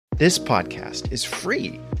This podcast is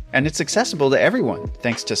free, and it's accessible to everyone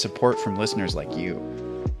thanks to support from listeners like you.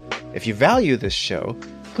 If you value this show,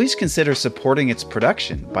 please consider supporting its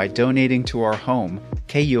production by donating to our home,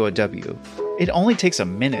 KUOW. It only takes a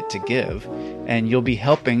minute to give, and you'll be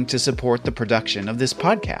helping to support the production of this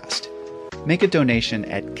podcast. Make a donation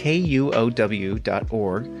at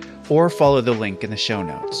kuow.org or follow the link in the show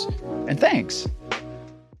notes. And thanks!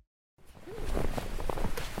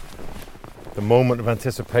 The moment of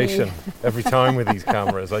anticipation every time with these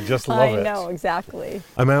cameras. I just love it. I know, exactly.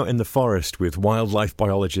 I'm out in the forest with wildlife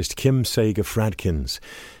biologist Kim Sager-Fradkins.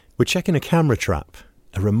 We're checking a camera trap,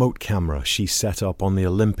 a remote camera she set up on the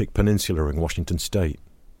Olympic Peninsula in Washington State.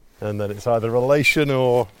 And then it's either elation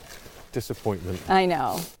or disappointment. I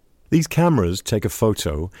know. These cameras take a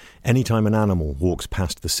photo anytime an animal walks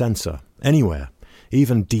past the sensor, anywhere,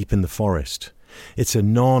 even deep in the forest. It's a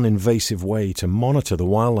non-invasive way to monitor the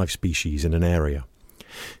wildlife species in an area.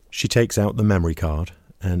 She takes out the memory card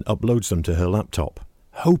and uploads them to her laptop,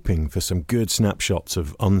 hoping for some good snapshots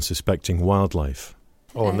of unsuspecting wildlife.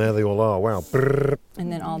 Oh, and there they all are. Wow. Brrr. And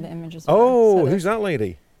then all the images. Oh, who's that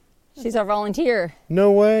lady? She's our volunteer. No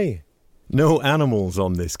way. No animals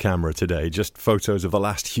on this camera today, just photos of the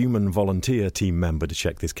last human volunteer team member to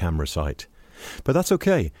check this camera site. But that's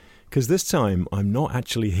okay, because this time I'm not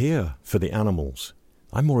actually here for the animals.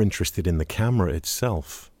 I'm more interested in the camera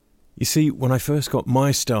itself. You see, when I first got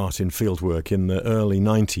my start in fieldwork in the early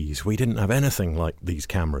 90s, we didn't have anything like these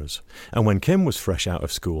cameras. And when Kim was fresh out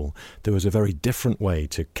of school, there was a very different way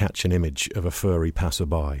to catch an image of a furry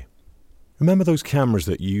passerby. Remember those cameras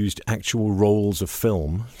that used actual rolls of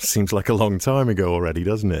film? Seems like a long time ago already,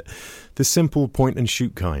 doesn't it? The simple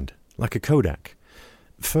point-and-shoot kind, like a Kodak.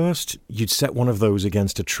 First, you'd set one of those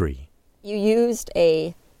against a tree. You used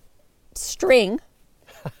a string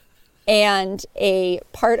and a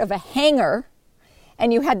part of a hanger,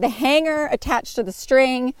 and you had the hanger attached to the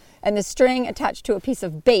string and the string attached to a piece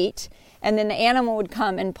of bait, and then the animal would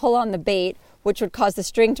come and pull on the bait, which would cause the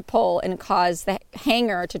string to pull and cause the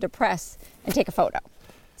hanger to depress and take a photo.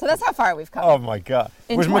 So that's how far we've come. Oh my God.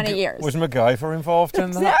 In 20 years. Was MacGyver involved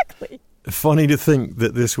in that? Exactly. Funny to think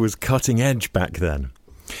that this was cutting edge back then.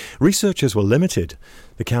 Researchers were limited.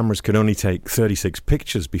 The cameras could only take 36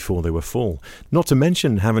 pictures before they were full, not to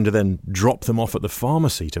mention having to then drop them off at the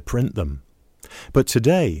pharmacy to print them. But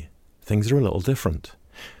today, things are a little different.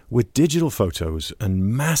 With digital photos and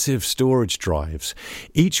massive storage drives,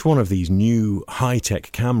 each one of these new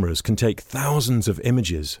high-tech cameras can take thousands of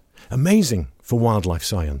images. Amazing for wildlife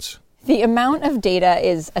science. The amount of data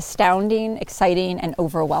is astounding, exciting, and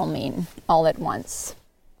overwhelming all at once.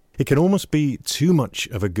 It can almost be too much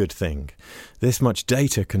of a good thing. This much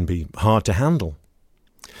data can be hard to handle.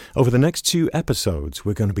 Over the next 2 episodes,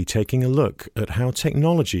 we're going to be taking a look at how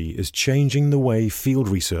technology is changing the way field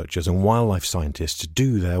researchers and wildlife scientists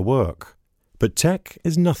do their work. But tech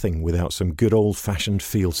is nothing without some good old-fashioned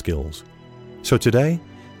field skills. So today,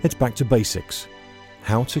 it's back to basics.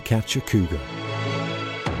 How to catch a cougar.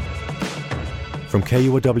 From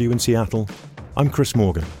KUOW in Seattle, I'm Chris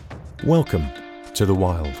Morgan. Welcome to the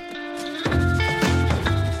wild.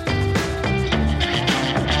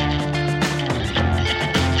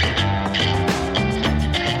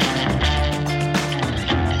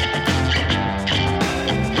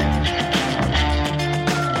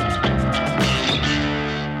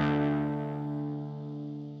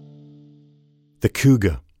 The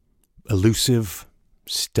cougar, elusive,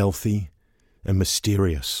 stealthy, and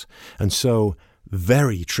mysterious, and so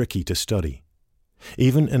very tricky to study.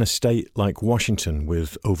 Even in a state like Washington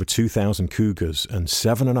with over 2,000 cougars and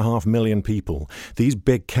 7.5 million people, these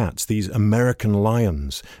big cats, these American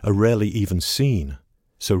lions, are rarely even seen.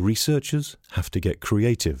 So researchers have to get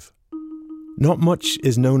creative. Not much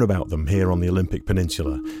is known about them here on the Olympic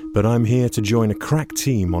Peninsula, but I'm here to join a crack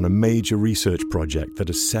team on a major research project that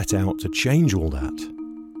has set out to change all that.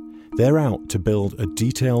 They're out to build a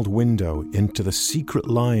detailed window into the secret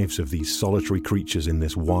lives of these solitary creatures in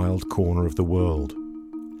this wild corner of the world.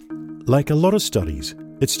 Like a lot of studies,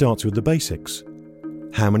 it starts with the basics.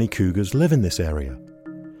 How many cougars live in this area?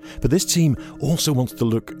 But this team also wants to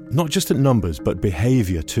look not just at numbers, but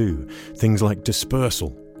behavior too. Things like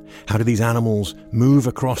dispersal. How do these animals move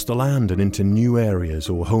across the land and into new areas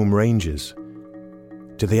or home ranges?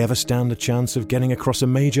 Do they ever stand a chance of getting across a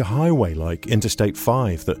major highway like Interstate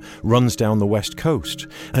 5 that runs down the west coast?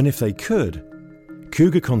 And if they could,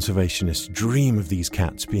 cougar conservationists dream of these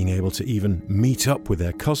cats being able to even meet up with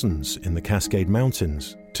their cousins in the Cascade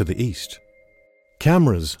Mountains to the east.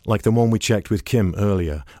 Cameras, like the one we checked with Kim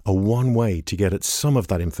earlier, are one way to get at some of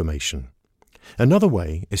that information. Another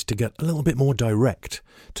way is to get a little bit more direct,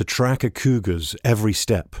 to track a cougar's every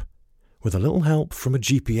step, with a little help from a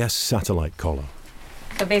GPS satellite collar.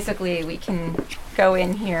 So basically we can go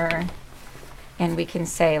in here and we can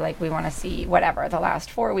say, like, we want to see whatever, the last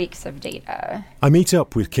 4 weeks of data. I meet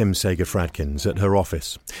up with Kim Sager-Fradkins at her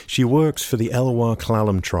office. She works for the Elwha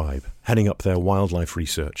Clallam tribe, heading up their wildlife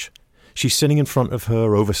research. She's sitting in front of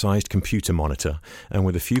her oversized computer monitor, and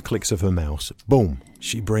with a few clicks of her mouse, boom,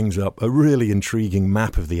 she brings up a really intriguing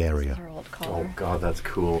map of the area. Oh, God, that's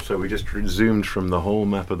cool. So we just zoomed from the whole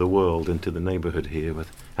map of the world into the neighborhood here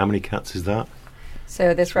with, how many cats is that?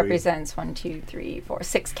 So this represents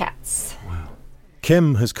 6 cats. Wow.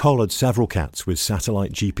 Kim has collared several cats with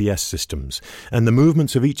satellite GPS systems, and the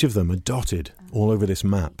movements of each of them are dotted all over this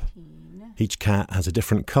map. Each cat has a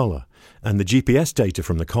different colour, and the GPS data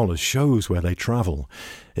from the collars shows where they travel.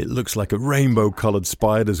 It looks like a rainbow-coloured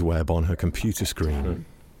spider's web on her computer screen.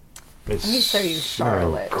 It's Let me show you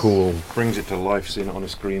Charlotte. So cool. Brings it to life seeing it on a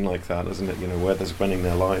screen like that, doesn't it? You know, where they're spending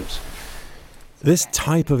their lives. This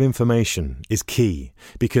type of information is key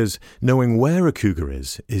because knowing where a cougar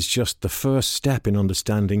is just the first step in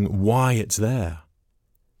understanding why it's there,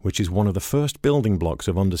 which is one of the first building blocks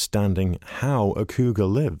of understanding how a cougar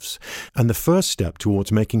lives, and the first step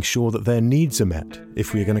towards making sure that their needs are met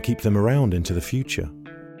if we are going to keep them around into the future.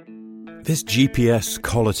 This GPS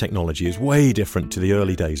collar technology is way different to the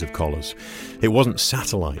early days of collars. It wasn't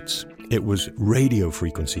satellites, it was radio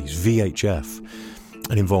frequencies, VHF.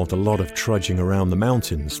 It involved a lot of trudging around the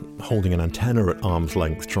mountains, holding an antenna at arm's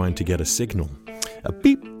length trying to get a signal. A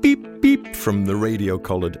beep, beep, beep from the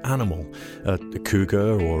radio-collared animal, a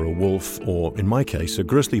cougar or a wolf, or in my case, a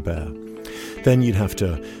grizzly bear. Then you'd have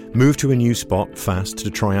to move to a new spot fast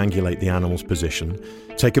to triangulate the animal's position,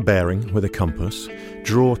 take a bearing with a compass,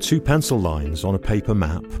 draw 2 pencil lines on a paper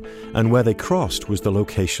map, and where they crossed was the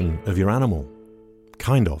location of your animal.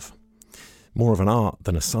 Kind of. More of an art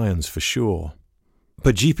than a science for sure.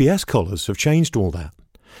 But GPS collars have changed all that.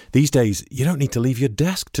 These days, you don't need to leave your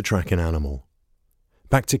desk to track an animal.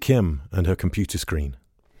 Back to Kim and her computer screen.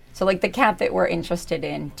 So like the cat that we're interested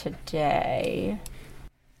in today.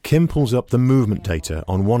 Kim pulls up the movement data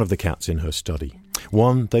on one of the cats in her study,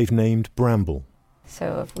 one they've named Bramble.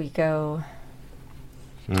 So if we go,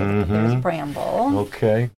 there's Bramble.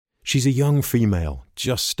 Okay. She's a young female,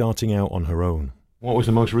 just starting out on her own. What was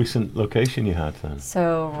the most recent location you had then?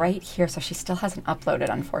 So right here, so she still hasn't uploaded,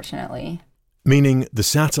 unfortunately. Meaning the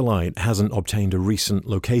satellite hasn't obtained a recent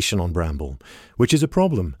location on Bramble, which is a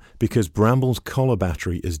problem because Bramble's collar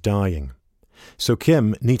battery is dying. So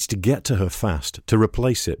Kim needs to get to her fast to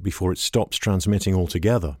replace it before it stops transmitting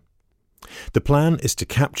altogether. The plan is to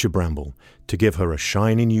capture Bramble to give her a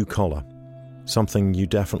shiny new collar, something you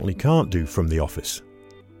definitely can't do from the office.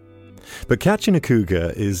 But catching a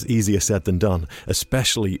cougar is easier said than done,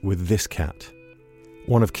 especially with this cat.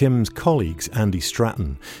 One of Kim's colleagues, Andy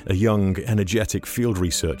Stratton, a young, energetic field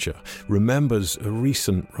researcher, remembers a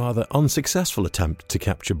recent, rather unsuccessful attempt to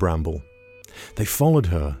capture Bramble. They followed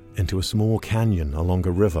her into a small canyon along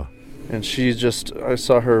a river. And I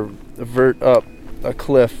saw her vert up a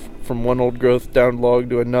cliff from one old growth down log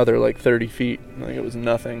to another, like 30 feet. Like it was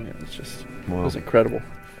nothing. It was just, It was incredible.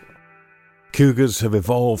 Cougars have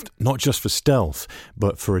evolved not just for stealth,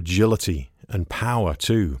 but for agility and power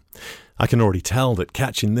too. I can already tell that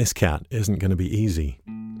catching this cat isn't going to be easy.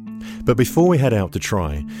 But before we head out to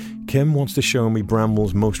try, Kim wants to show me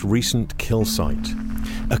Bramble's most recent kill site.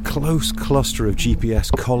 A close cluster of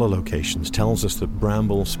GPS collar locations tells us that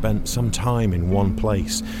Bramble spent some time in one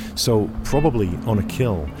place, so probably on a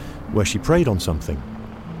kill, where she preyed on something.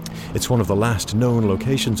 It's one of the last known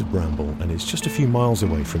locations of Bramble, and it's just a few miles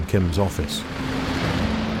away from Kim's office.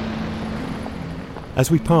 As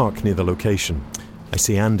we park near the location, I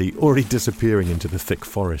see Andy already disappearing into the thick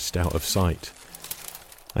forest out of sight.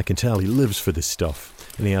 I can tell he lives for this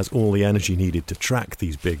stuff, and he has all the energy needed to track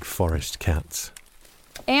these big forest cats.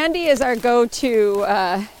 Andy is our go-to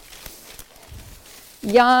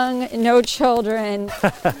young, no children,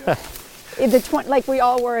 like we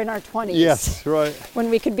all were in our 20s. Yes, right. When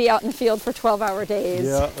we could be out in the field for 12-hour days.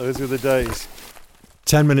 Yeah, those were the days.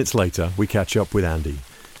 10 minutes later, we catch up with Andy,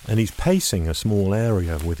 and he's pacing a small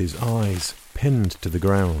area with his eyes pinned to the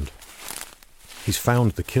ground. He's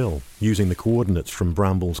found the kill using the coordinates from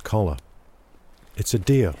Bramble's collar. It's a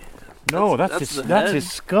deer. No, that's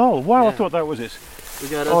his skull. Wow, yeah. I thought that was his. We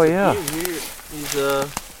got us deer here. He's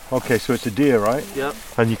Okay, so it's a deer, right? Yep.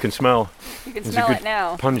 And you can smell. You can smell it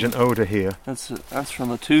now. Pungent odor here. That's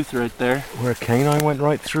from a tooth right there. Where a canine went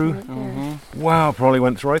right through. Mm-hmm. Wow, probably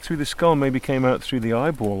went right through the skull. Maybe came out through the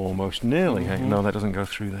eyeball almost. Nearly. Mm-hmm. No, that doesn't go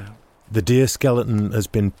through there. The deer skeleton has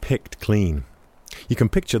been picked clean. You can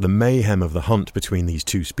picture the mayhem of the hunt between these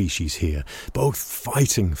two species here, both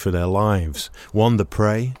fighting for their lives, one the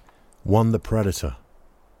prey, one the predator.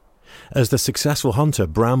 As the successful hunter,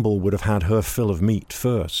 Bramble would have had her fill of meat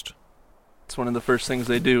first. It's one of the first things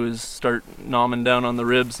they do is start nomming down on the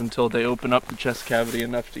ribs until they open up the chest cavity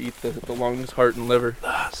enough to eat the lungs, heart, and liver.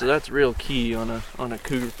 So that's real key on a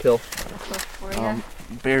cougar kill.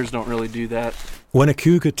 Bears don't really do that. When a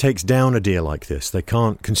cougar takes down a deer like this, they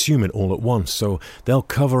can't consume it all at once, so they'll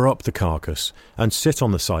cover up the carcass and sit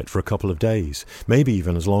on the site for a couple of days, maybe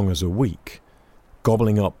even as long as a week,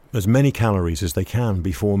 gobbling up as many calories as they can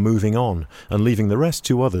before moving on and leaving the rest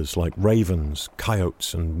to others like ravens,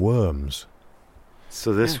 coyotes, and worms.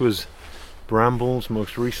 So this was Bramble's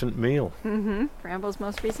most recent meal. Mm-hmm. Bramble's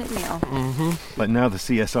most recent meal. Mm-hmm. Like now the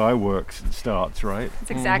CSI work starts, right?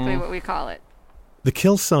 That's exactly what we call it. The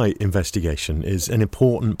kill site investigation is an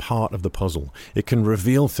important part of the puzzle. It can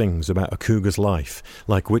reveal things about a cougar's life,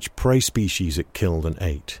 like which prey species it killed and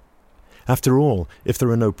ate. After all, if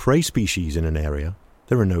there are no prey species in an area,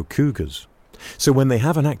 there are no cougars. So when they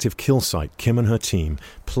have an active kill site, Kim and her team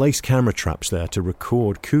place camera traps there to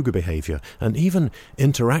record cougar behavior and even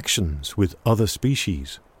interactions with other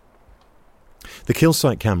species. The kill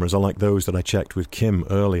site cameras are like those that I checked with Kim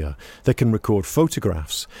earlier. They can record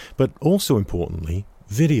photographs, but also importantly,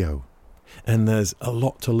 video. And there's a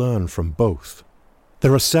lot to learn from both.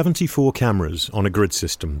 There are 74 cameras on a grid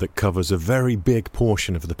system that covers a very big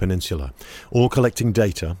portion of the peninsula, all collecting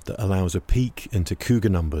data that allows a peek into cougar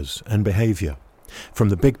numbers and behavior, from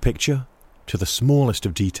the big picture to the smallest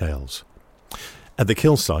of details. At the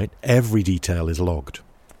kill site, every detail is logged.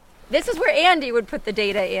 This is where Andy would put the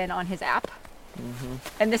data in on his app. Mm-hmm.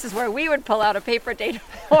 And this is where we would pull out a paper data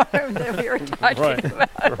form that we were talking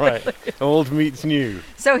about. Right. Old meets new.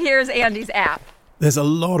 So here's Andy's app. There's a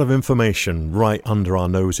lot of information right under our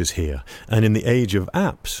noses here, and in the age of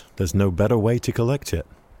apps, there's no better way to collect it.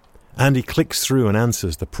 Andy clicks through and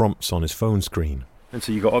answers the prompts on his phone screen. And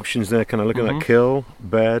so you got options there, kind of looking at kill,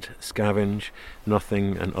 bed, scavenge,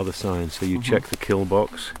 nothing, and other signs. So you check the kill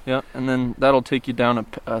box. Yeah, and then that'll take you down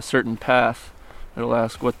a certain path. It'll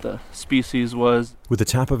ask what the species was. With the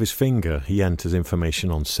tap of his finger, he enters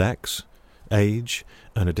information on sex, age,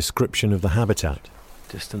 and a description of the habitat.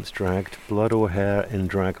 Distance dragged, blood or hair in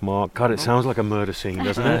drag mark. God, it sounds like a murder scene,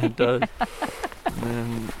 doesn't it? It does.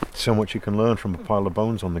 And so much you can learn from a pile of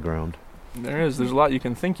bones on the ground. There's a lot you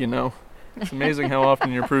can think you know. It's amazing how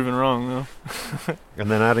often you're proven wrong, though.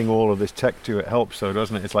 And then adding all of this tech to it helps, though,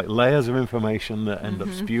 doesn't it? It's like layers of information that end up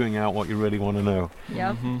spewing out what you really want to know.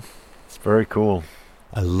 Yep. It's very cool.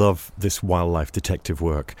 I love this wildlife detective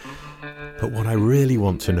work. But what I really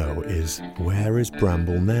want to know is, where is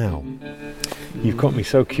Bramble now? You've got me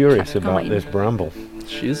so curious about this Bramble.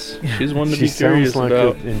 She's one to be curious about. She sounds like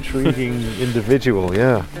an intriguing individual,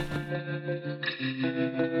 yeah.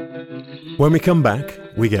 When we come back,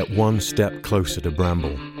 we get one step closer to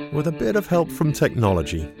Bramble, with a bit of help from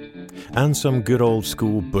technology, and some good old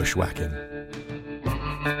school bushwhacking.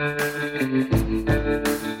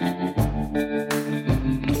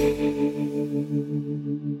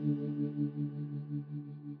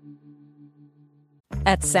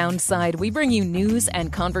 At Soundside, we bring you news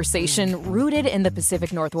and conversation rooted in the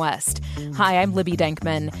Pacific Northwest. Hi, I'm Libby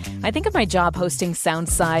Denkman. I think of my job hosting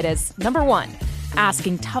Soundside as, number one,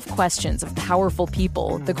 asking tough questions of powerful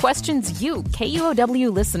people, the questions you,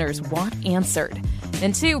 KUOW listeners, want answered.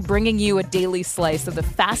 And two, bringing you a daily slice of the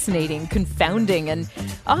fascinating, confounding, and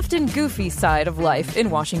often goofy side of life in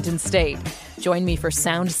Washington State. Join me for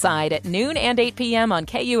Soundside at noon and 8 p.m. on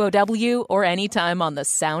KUOW or anytime on the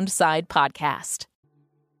Soundside podcast.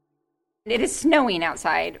 It is snowing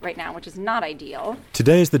outside right now, which is not ideal.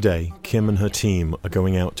 Today is the day Kim and her team are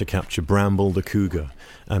going out to capture Bramble the cougar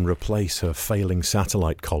and replace her failing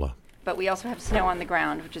satellite collar. But we also have snow on the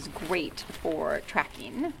ground, which is great for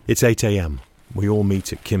tracking. It's 8 a.m. We all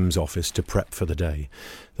meet at Kim's office to prep for the day.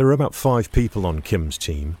 There are about 5 people on Kim's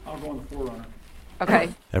team. I'll go on the forerunner. Okay.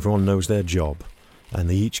 Everyone knows their job, and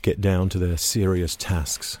they each get down to their serious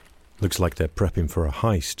tasks. Looks like they're prepping for a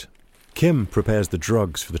heist. Kim prepares the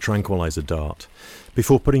drugs for the tranquilizer dart.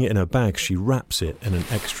 Before putting it in her bag, she wraps it in an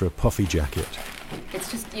extra puffy jacket.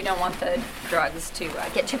 It's just you don't want the drugs to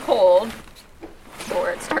get too cold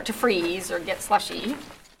or start to freeze or get slushy.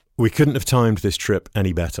 We couldn't have timed this trip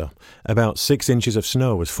any better. About 6 inches of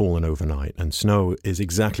snow has fallen overnight, and snow is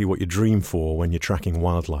exactly what you dream for when you're tracking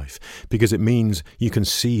wildlife, because it means you can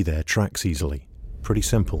see their tracks easily. Pretty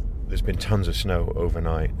simple. There's been tons of snow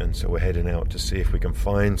overnight, and so we're heading out to see if we can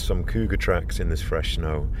find some cougar tracks in this fresh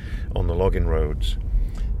snow on the logging roads.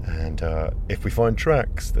 And if we find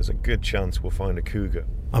tracks, there's a good chance we'll find a cougar.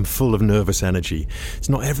 I'm full of nervous energy. It's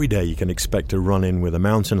not every day you can expect to run in with a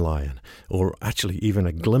mountain lion, or actually even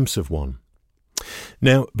a glimpse of one.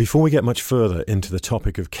 Now, before we get much further into the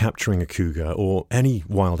topic of capturing a cougar or any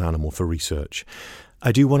wild animal for research,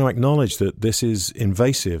 I do want to acknowledge that this is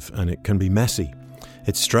invasive and it can be messy.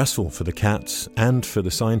 It's stressful for the cats and for the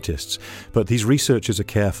scientists, but these researchers are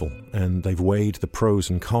careful and they've weighed the pros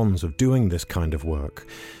and cons of doing this kind of work.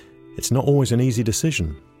 It's not always an easy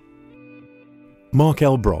decision. Mark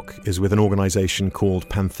Elbrock is with an organisation called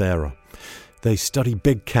Panthera. They study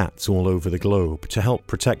big cats all over the globe to help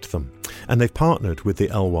protect them, and they've partnered with the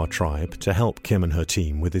Elwha tribe to help Kim and her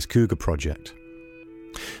team with this cougar project.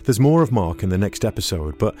 There's more of Mark in the next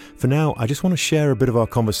episode, but for now I just want to share a bit of our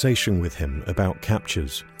conversation with him about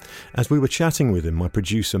captures. As we were chatting with him, my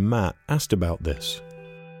producer Matt asked about this.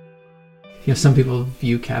 Some people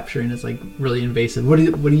view capturing as like really invasive. What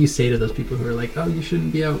do you say to those people who are like, oh, you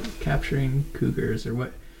shouldn't be out capturing cougars, or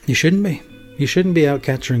what? You shouldn't be. You shouldn't be out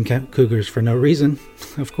capturing cougars for no reason.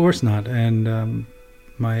 Of course not. And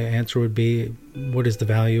my answer would be, what is the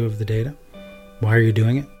value of the data? Why are you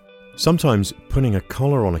doing it? Sometimes putting a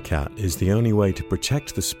collar on a cat is the only way to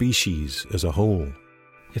protect the species as a whole.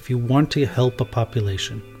 If you want to help a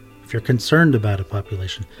population, if you're concerned about a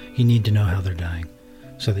population, you need to know how they're dying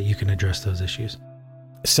so that you can address those issues.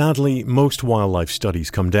 Sadly, most wildlife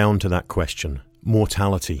studies come down to that question,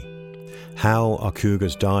 mortality. How are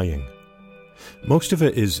cougars dying? Most of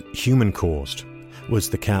it is human-caused. Was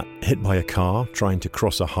the cat hit by a car trying to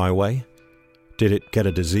cross a highway? Did it get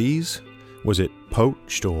a disease? Was it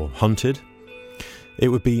poached or hunted? It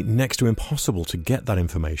would be next to impossible to get that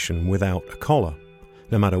information without a collar,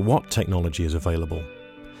 no matter what technology is available.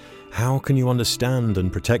 How can you understand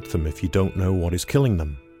and protect them if you don't know what is killing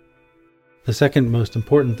them? The second most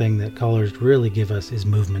important thing that collars really give us is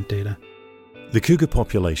movement data. The cougar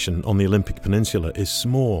population on the Olympic Peninsula is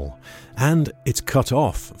small, and it's cut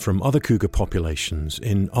off from other cougar populations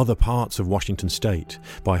in other parts of Washington state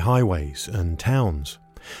by highways and towns.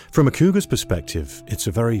 From a cougar's perspective, it's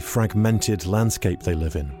a very fragmented landscape they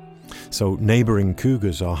live in, so neighbouring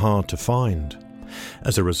cougars are hard to find.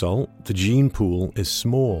 As a result, the gene pool is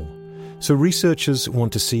small. So researchers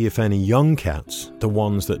want to see if any young cats, the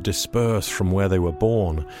ones that disperse from where they were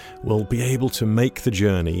born, will be able to make the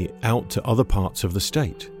journey out to other parts of the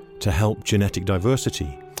state to help genetic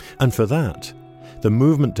diversity. And for that, the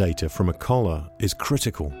movement data from a collar is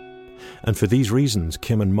critical. And for these reasons,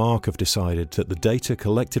 Kim and Mark have decided that the data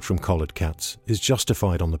collected from collared cats is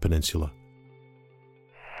justified on the peninsula.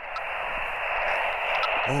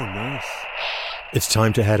 Oh, nice. It's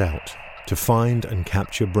time to head out to find and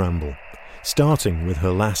capture Bramble, starting with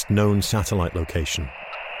her last known satellite location.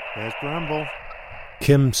 There's Bramble.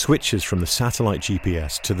 Kim switches from the satellite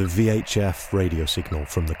GPS to the VHF radio signal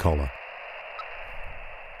from the collar.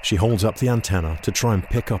 She holds up the antenna to try and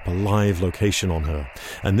pick up a live location on her,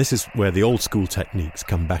 and this is where the old school techniques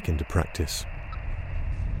come back into practice.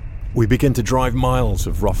 We begin to drive miles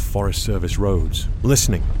of rough Forest Service roads,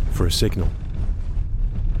 listening for a signal.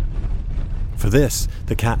 For this,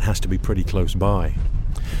 the cat has to be pretty close by.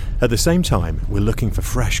 At the same time, we're looking for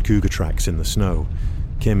fresh cougar tracks in the snow.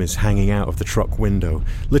 Kim is hanging out of the truck window,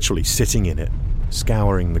 literally sitting in it,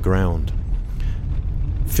 scouring the ground.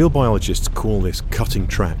 Field biologists call this cutting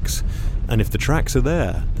tracks, and if the tracks are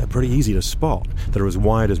there, they're pretty easy to spot. They're as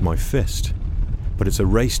wide as my fist. But it's a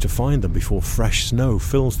race to find them before fresh snow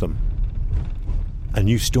fills them. A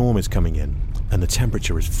new storm is coming in, and the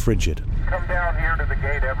temperature is frigid. Come down here to the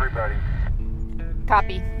gate, everybody.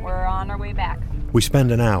 Copy. We're on our way back. We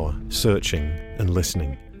spend an hour searching and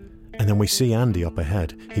listening, and then we see Andy up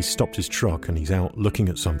ahead. He's stopped his truck and he's out looking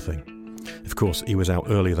at something. Of course, he was out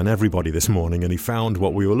earlier than everybody this morning and he found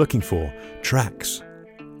what we were looking for, tracks.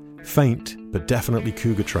 Faint, but definitely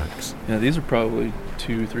cougar tracks. Yeah, these are probably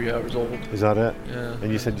 2-3 hours old. Is that it? Yeah.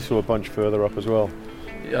 And you said you saw a bunch further up as well?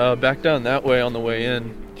 Back down that way on the way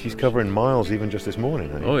in. She's covering miles even just this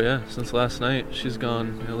morning, ain't you? Oh yeah, since last night she's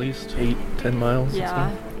gone at least 8-10 miles.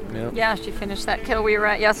 Yeah. Yep. Yeah, she finished that kill we were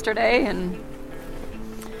at yesterday and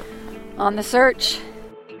on the search.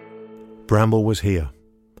 Bramble was here,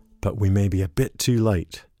 but we may be a bit too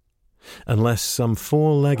late. Unless some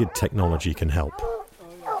four-legged technology can help.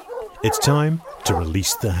 It's time to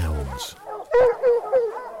release the hounds.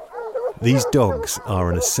 These dogs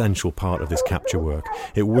are an essential part of this capture work.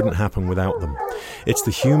 It wouldn't happen without them. It's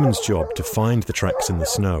the human's job to find the tracks in the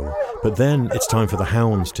snow, but then it's time for the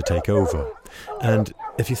hounds to take over. And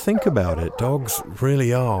if you think about it, dogs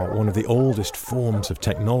really are one of the oldest forms of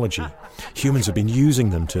technology. Humans have been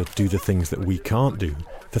using them to do the things that we can't do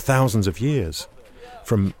for thousands of years.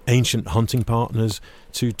 from ancient hunting partners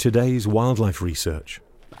to today's wildlife research.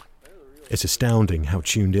 It's astounding how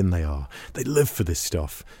tuned in they are. They live for this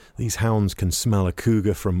stuff. These hounds can smell a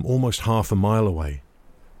cougar from almost half a mile away.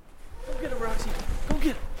 Go get him, Roxy. Go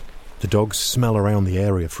get him. The dogs smell around the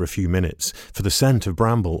area for a few minutes for the scent of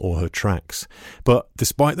Bramble or her tracks. But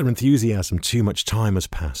despite their enthusiasm, too much time has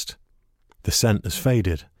passed. The scent has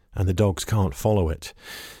faded and the dogs can't follow it.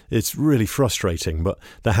 It's really frustrating, but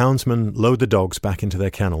the houndsmen load the dogs back into their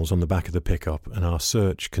kennels on the back of the pickup and our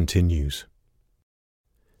search continues.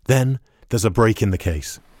 Then there's a break in the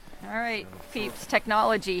case. All right, peeps,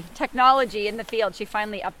 technology in the field. She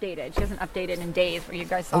finally updated. She hasn't updated in days. Where you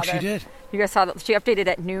guys saw she did? You guys saw that she updated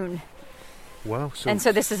at noon. Wow. And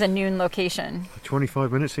so this is a noon location.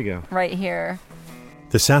 25 minutes ago. Right here.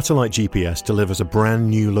 The satellite GPS delivers a brand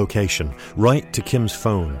new location right to Kim's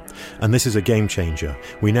phone. And this is a game changer.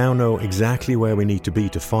 We now know exactly where we need to be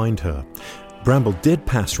to find her. Bramble did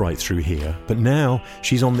pass right through here, but now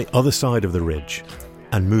she's on the other side of the ridge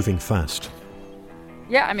and moving fast.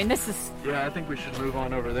 Yeah, I mean, this is... Yeah, I think we should move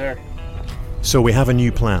on over there. So we have a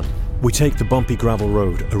new plan. We take the bumpy gravel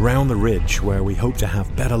road around the ridge where we hope to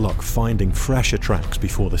have better luck finding fresher tracks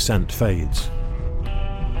before the scent fades.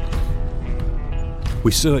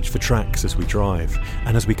 We search for tracks as we drive,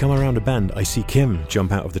 and as we come around a bend, I see Kim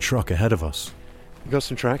jump out of the truck ahead of us. You got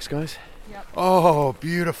some tracks, guys? Yep. Oh,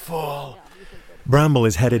 beautiful. Bramble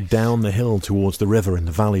is headed down the hill towards the river in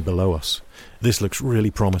the valley below us. This looks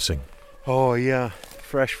really promising. Oh, yeah.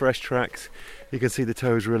 Fresh tracks. You can see the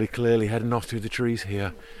toes really clearly heading off through the trees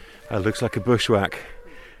here. It looks like a bushwhack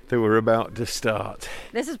that we're about to start.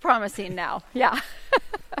 This is promising now. Yeah.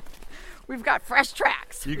 We've got fresh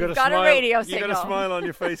tracks. We've got a radio signal. You got a smile on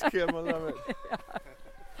your face, Kim. I love it. Yeah.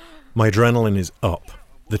 My adrenaline is up.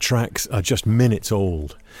 The tracks are just minutes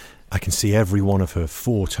old. I can see every one of her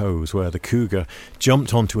 4 toes where the cougar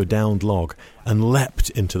jumped onto a downed log and leapt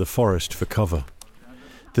into the forest for cover.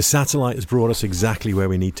 The satellite has brought us exactly where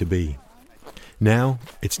we need to be. Now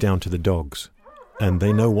it's down to the dogs, and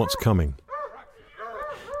they know what's coming.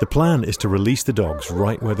 The plan is to release the dogs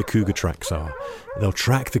right where the cougar tracks are. They'll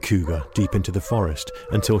track the cougar deep into the forest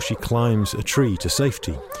until she climbs a tree to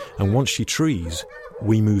safety, and once she trees,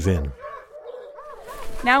 we move in.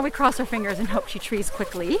 Now we cross our fingers and hope she trees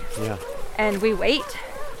quickly. Yeah. And we wait,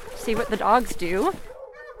 see what the dogs do.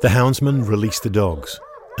 The houndsmen release the dogs,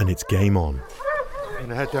 and it's game on. I'm going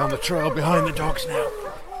to head down the trail behind the dogs now.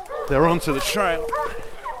 They're onto the trail.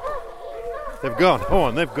 They've gone. Oh,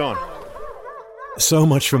 and they've gone. So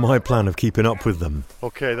much for my plan of keeping up with them.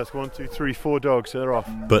 Okay, that's 1, 2, 3, 4 dogs. They're off.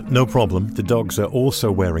 But no problem, the dogs are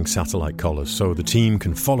also wearing satellite collars so the team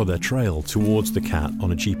can follow their trail towards the cat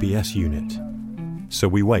on a GPS unit. So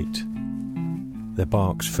we wait. Their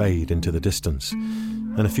barks fade into the distance,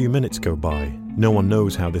 and a few minutes go by. No one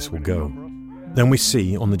knows how this will go. Then we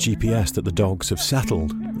see on the GPS that the dogs have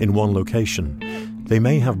settled in one location. They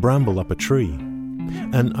may have Bramble up a tree.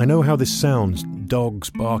 And I know how this sounds, dogs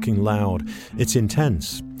barking loud. It's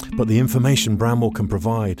intense, but the information Bramble can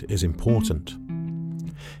provide is important.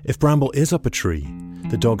 If Bramble is up a tree,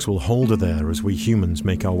 the dogs will hold her there as we humans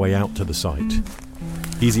make our way out to the site.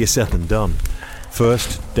 Easier said than done.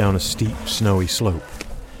 First, down a steep, snowy slope.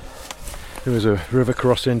 There was a river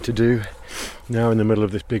crossing to do. Now in the middle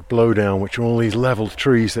of this big blowdown, which are all these levelled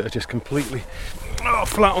trees that are just completely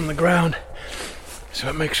flat on the ground. So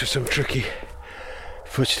it makes for some tricky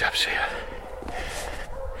footsteps here.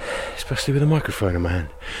 Especially with a microphone in my hand.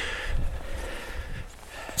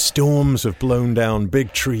 Storms have blown down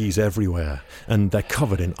big trees everywhere, and they're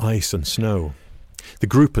covered in ice and snow. The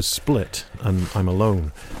group has split, and I'm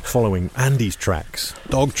alone, following Andy's tracks,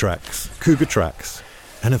 dog tracks, cougar tracks,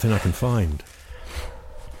 anything I can find.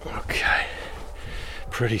 Okay.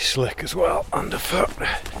 Pretty slick as well, underfoot.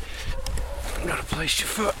 You've got to place your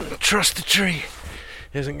foot and trust the tree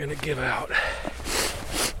isn't going to give out.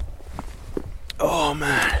 Oh,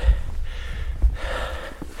 man.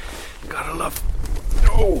 Gotta love...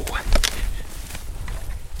 Oh!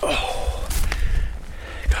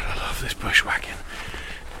 Gotta love this bushwhacking.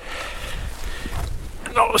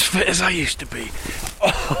 Not as fit as I used to be.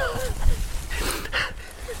 Oh.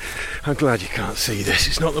 I'm glad you can't see this.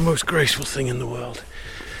 It's not the most graceful thing in the world.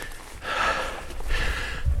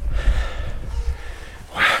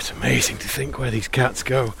 Wow, it's amazing to think where these cats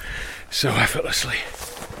go so effortlessly.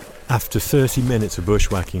 After 30 minutes of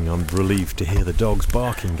bushwhacking, I'm relieved to hear the dogs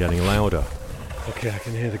barking getting louder. Okay, I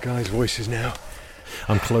can hear the guys' voices now.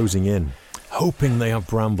 I'm closing in, hoping they have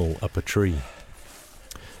Bramble up a tree.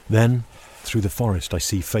 Then, through the forest, I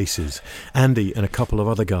see faces. Andy and a couple of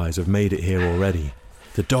other guys have made it here already.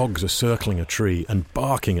 The dogs are circling a tree and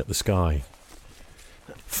barking at the sky.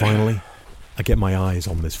 Finally, I get my eyes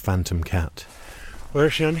on this phantom cat.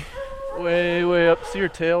 Where's she, Andy? Way up. See her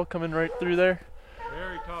tail coming right through there?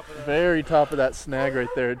 Very top of that snag right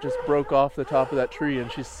there. It just broke off the top of that tree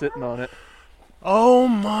and she's sitting on it. Oh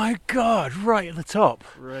my God, right at the top.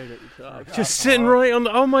 Right at the top. Just sitting right on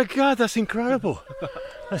the... Oh my God, that's incredible.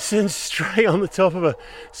 That's sitting straight on the top of a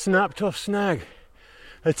snapped off snag.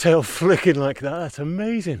 Her tail flicking like that, that's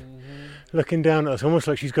amazing. Mm-hmm. Looking down at us, almost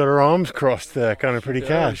like she's got her arms crossed there, kind of pretty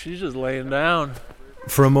cat. She's just laying down.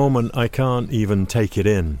 For a moment, I can't even take it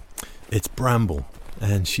in. It's Bramble,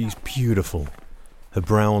 and she's beautiful. Her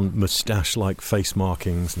brown moustache-like face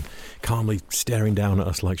markings and calmly staring down at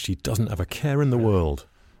us like she doesn't have a care in the world.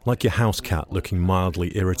 Like your house cat looking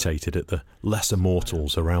mildly irritated at the lesser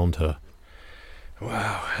mortals around her.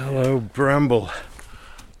 Wow, hello Bramble.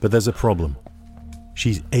 But there's a problem.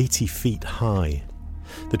 She's 80 feet high.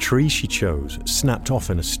 The tree she chose snapped off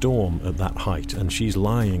in a storm at that height, and she's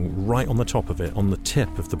lying right on the top of it, on the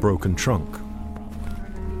tip of the broken trunk.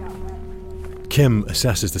 Kim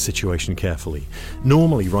assesses the situation carefully.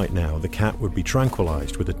 Normally, right now, the cat would be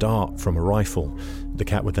tranquilized with a dart from a rifle. The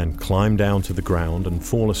cat would then climb down to the ground and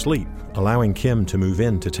fall asleep, allowing Kim to move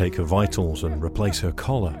in to take her vitals and replace her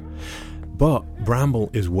collar. But Bramble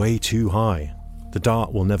is way too high. The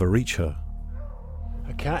dart will never reach her.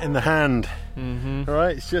 A cat in the hand. Mm-hmm.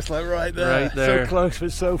 Right, it's just like right there. Right there. So close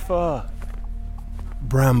but so far.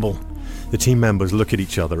 Bramble. The team members look at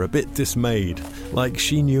each other a bit dismayed, like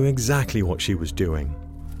she knew exactly what she was doing.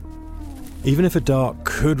 Even if a dart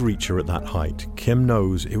could reach her at that height, Kim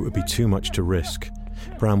knows it would be too much to risk.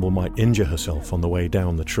 Bramble might injure herself on the way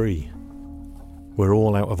down the tree. We're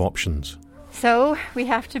all out of options. So we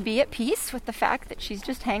have to be at peace with the fact that she's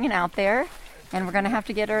just hanging out there, and we're going to have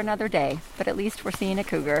to get her another day. But at least we're seeing a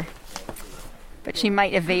cougar. But she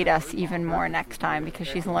might evade us even more next time because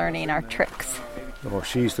she's learning our tricks. Oh,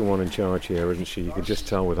 she's the one in charge here, isn't she? You can just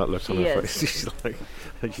tell with that look on her face. She's like,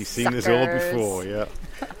 she's seen this all before, yeah.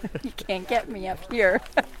 You can't get me up here.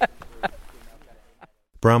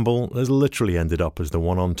 Bramble has literally ended up as the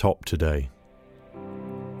one on top today.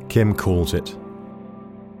 Kim calls it.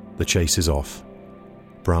 The chase is off.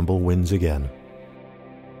 Bramble wins again.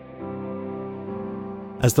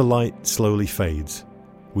 As the light slowly fades,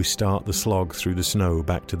 we start the slog through the snow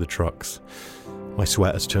back to the trucks. My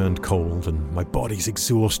sweat has turned cold and my body's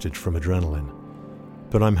exhausted from adrenaline.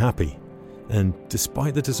 But I'm happy, and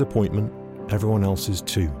despite the disappointment, everyone else is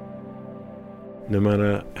too. No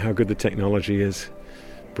matter how good the technology is,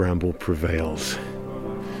 Bramble prevails.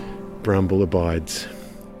 Bramble abides.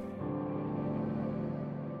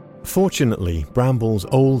 Fortunately, Bramble's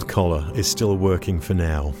old collar is still working for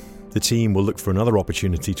now. The team will look for another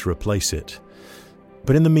opportunity to replace it.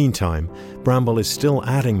 But in the meantime, Bramble is still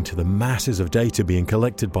adding to the masses of data being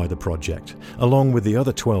collected by the project, along with the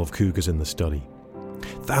other 12 cougars in the study.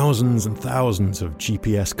 Thousands and thousands of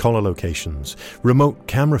GPS collar locations, remote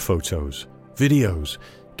camera photos, videos,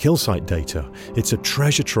 kill site data. It's a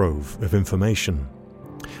treasure trove of information.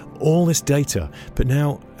 All this data, but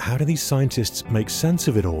now how do these scientists make sense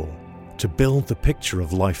of it all to build the picture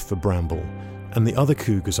of life for Bramble and the other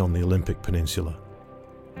cougars on the Olympic Peninsula?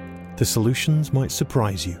 The solutions might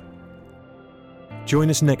surprise you. Join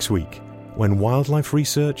us next week when wildlife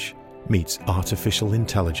research meets artificial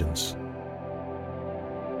intelligence.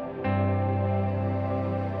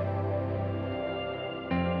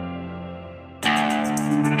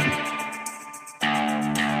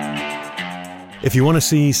 If you want to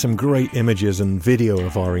see some great images and video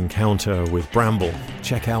of our encounter with Bramble,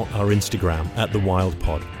 check out our Instagram at The Wild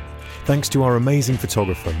Pod. Thanks to our amazing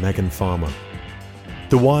photographer, Megan Farmer.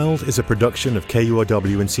 The Wild is a production of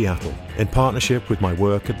KUOW in Seattle in partnership with my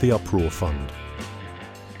work at the Uproar Fund.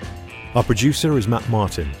 Our producer is Matt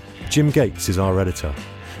Martin, Jim Gates is our editor,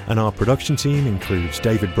 and our production team includes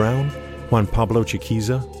David Brown, Juan Pablo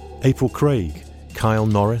Chiquiza, April Craig, Kyle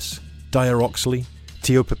Norris, Dyer Oxley,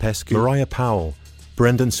 Teo Popescu, Mariah Powell,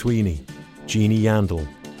 Brendan Sweeney, Jeannie Yandel.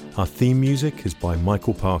 Our theme music is by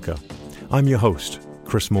Michael Parker. I'm your host,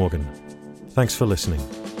 Chris Morgan. Thanks for listening.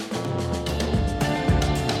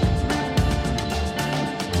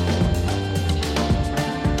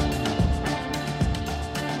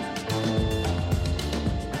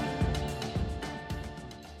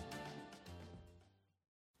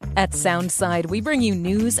 At Soundside, we bring you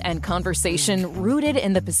news and conversation rooted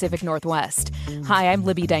in the Pacific Northwest. Hi, I'm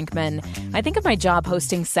Libby Denkman. I think of my job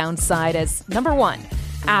hosting Soundside as, number one,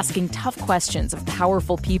 asking tough questions of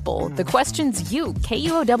powerful people, the questions you,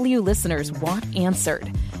 KUOW listeners, want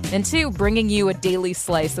answered. And two, bringing you a daily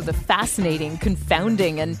slice of the fascinating,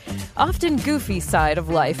 confounding, and often goofy side of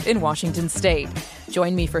life in Washington State.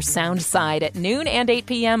 Join me for Sound Side at noon and 8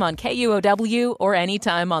 p.m. on KUOW or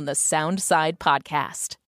anytime on the Sound Side podcast.